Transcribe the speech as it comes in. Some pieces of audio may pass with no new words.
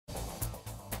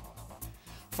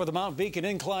For the Mount Beacon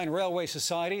Incline Railway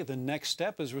Society, the next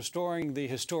step is restoring the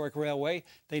historic railway.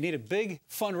 They need a big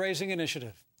fundraising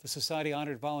initiative. The society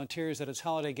honored volunteers at its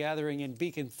holiday gathering in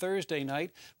Beacon Thursday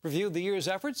night, reviewed the year's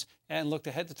efforts, and looked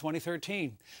ahead to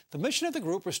 2013. The mission of the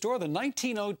group: restore the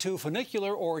 1902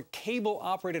 funicular or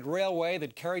cable-operated railway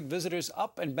that carried visitors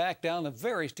up and back down the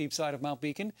very steep side of Mount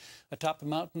Beacon. Atop the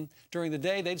mountain during the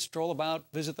day, they'd stroll about,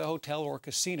 visit the hotel or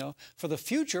casino. For the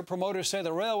future, promoters say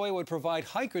the railway would provide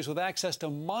hikers with access to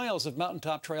miles of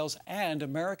mountaintop trails, and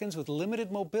Americans with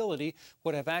limited mobility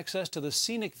would have access to the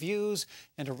scenic views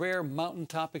and a rare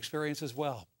mountaintop experience as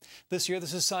well. This year, the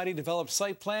Society developed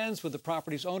site plans with the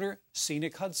property's owner,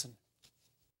 Scenic Hudson.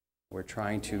 We're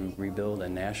trying to rebuild a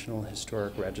National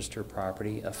Historic Register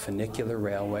property, a funicular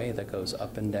railway that goes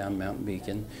up and down Mount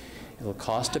Beacon. It'll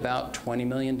cost about $20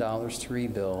 million to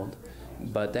rebuild,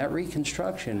 but that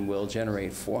reconstruction will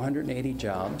generate 480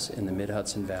 jobs in the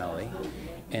Mid-Hudson Valley,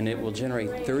 and it will generate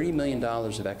 $30 million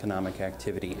of economic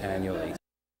activity annually.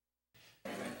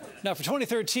 Now, for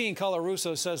 2013,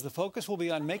 Colarusso says the focus will be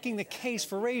on making the case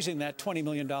for raising that $20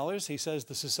 million. He says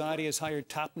the Society has hired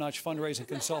top-notch fundraising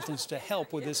consultants to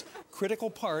help with this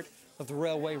critical part of the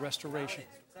railway restoration.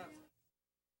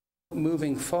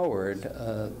 Moving forward,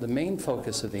 the main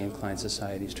focus of the Incline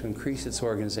Society is to increase its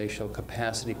organizational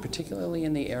capacity, particularly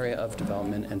in the area of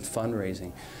development and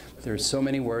fundraising. There are so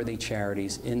many worthy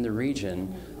charities in the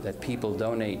region that people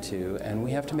donate to, and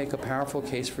we have to make a powerful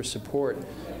case for support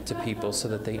to people so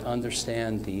that they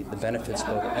understand the benefits,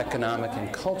 both economic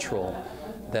and cultural,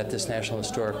 that this National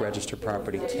Historic Register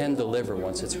property can deliver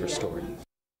once it's restored.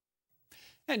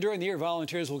 And during the year,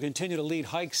 volunteers will continue to lead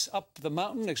hikes up the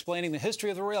mountain, explaining the history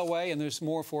of the railway, and there's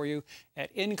more for you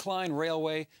at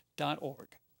inclinerailway.org.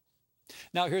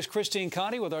 Now here's Christine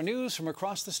Conti with our news from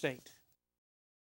across the state.